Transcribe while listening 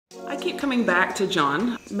I keep coming back to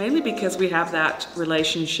John, mainly because we have that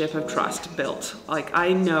relationship of trust built. Like,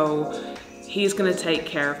 I know he's gonna take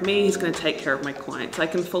care of me, he's gonna take care of my clients. I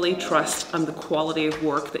can fully trust on the quality of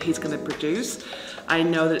work that he's gonna produce. I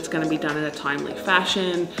know that it's gonna be done in a timely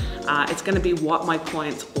fashion. It's gonna be what my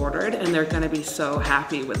clients ordered, and they're gonna be so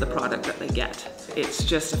happy with the product that they get. It's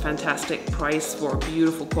just a fantastic price for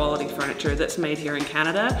beautiful quality furniture that's made here in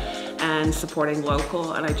Canada and supporting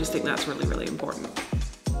local, and I just think that's really, really important.